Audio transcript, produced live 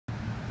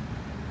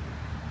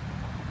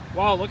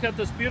Wow, look at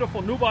this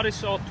beautiful new body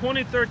style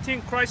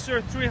 2013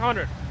 Chrysler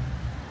 300.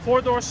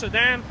 4-door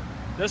sedan.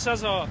 This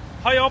has a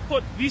high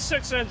output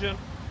V6 engine,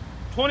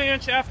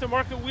 20-inch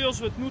aftermarket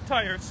wheels with new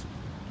tires.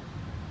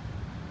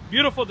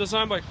 Beautiful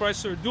design by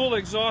Chrysler, dual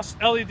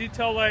exhaust, LED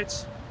tail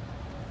lights.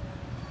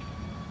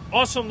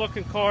 Awesome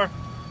looking car.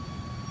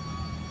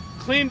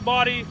 Clean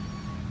body.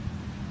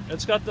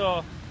 It's got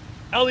the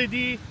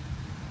LED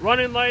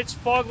running lights,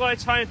 fog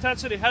lights, high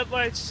intensity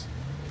headlights,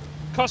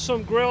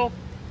 custom grille,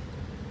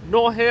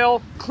 no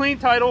hail, clean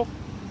title.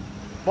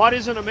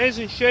 Body's in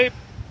amazing shape.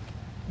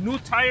 New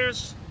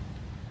tires.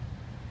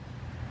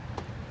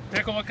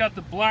 Take a look at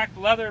the black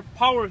leather,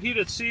 power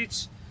heated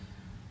seats,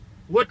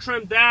 wood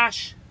trim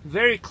dash,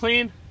 very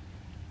clean,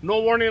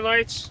 no warning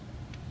lights.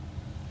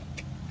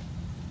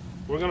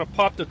 We're gonna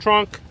pop the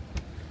trunk,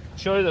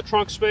 show you the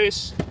trunk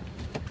space.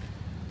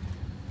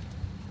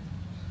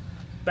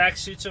 Back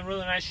seats in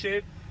really nice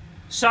shape.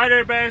 Side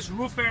airbags,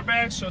 roof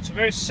airbags, so it's a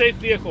very safe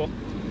vehicle.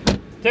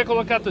 Take a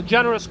look at the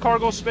generous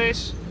cargo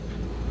space.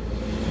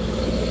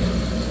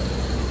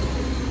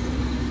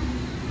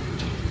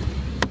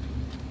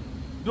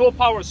 Dual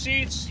power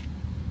seats.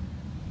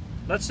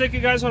 Let's take you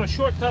guys on a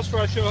short test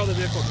where I show you how the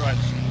vehicle drives.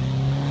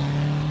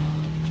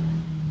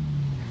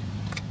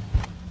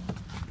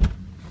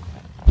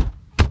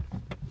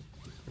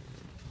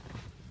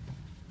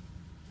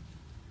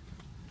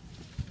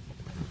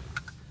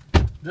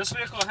 This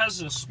vehicle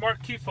has a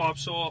smart key fob,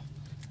 so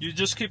you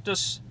just keep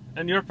this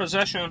in your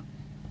possession.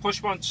 Push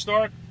button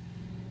start.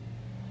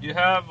 You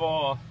have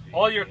all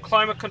your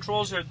climate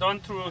controls are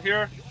done through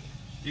here.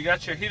 You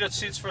got your heated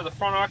seats for the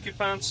front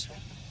occupants,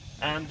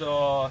 and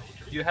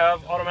you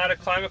have automatic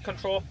climate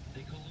control.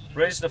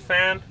 Raise the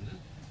fan.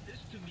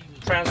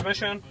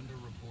 Transmission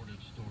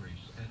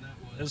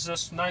is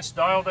this nice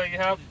dial that you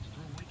have.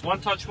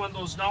 One touch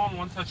windows down,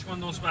 one touch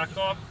windows back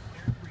up.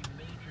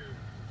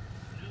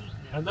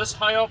 And this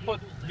high output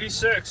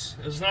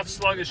V6 is not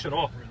sluggish at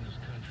all.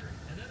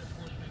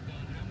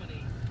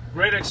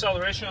 Great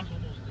acceleration,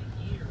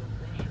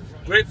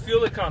 great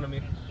fuel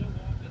economy.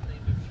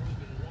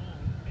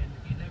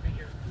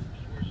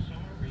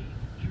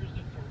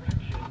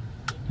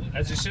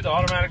 As you see, the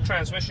automatic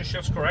transmission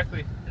shifts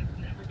correctly.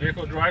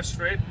 Vehicle drives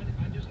straight.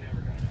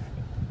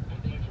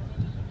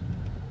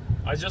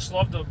 I just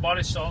love the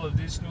body style of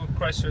these new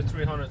Chrysler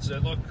 300s. They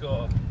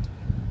look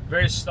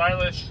very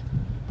stylish,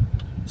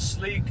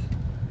 sleek.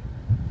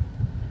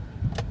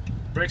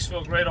 Brakes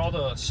feel great, all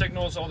the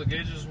signals, all the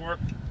gauges work.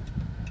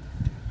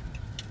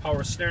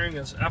 Power steering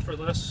is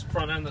effortless,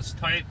 front end is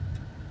tight.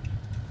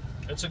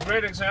 It's a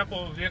great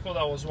example of a vehicle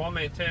that was well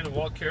maintained and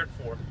well cared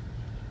for.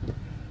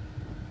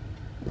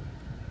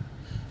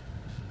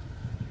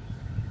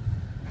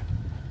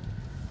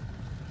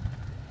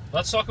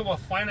 Let's talk about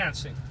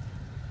financing.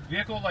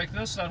 Vehicle like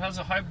this that has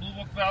a high Blue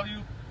Book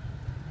value,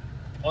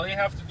 all you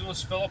have to do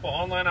is fill up an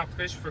online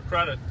application for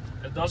credit.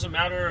 It doesn't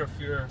matter if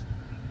you're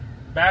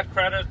bad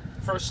credit,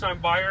 first time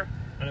buyer,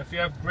 and if you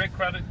have great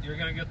credit, you're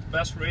going to get the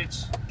best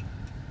rates.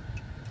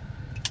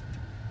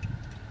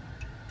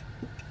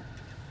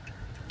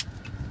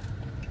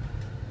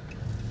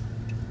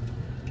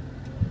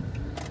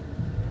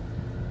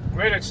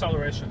 Great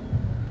acceleration.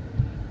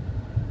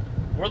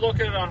 We're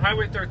located on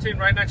Highway 13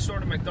 right next door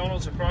to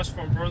McDonald's across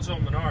from Burnsville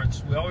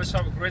Menards. We always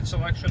have a great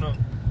selection of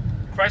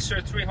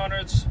Chrysler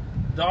 300s,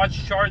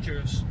 Dodge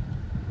Chargers,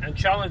 and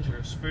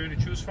Challengers for you to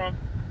choose from.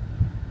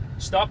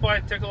 Stop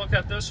by, take a look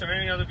at this or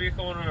any other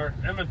vehicle in our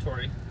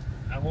inventory,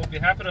 and we'll be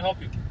happy to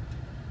help you.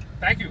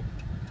 Thank you.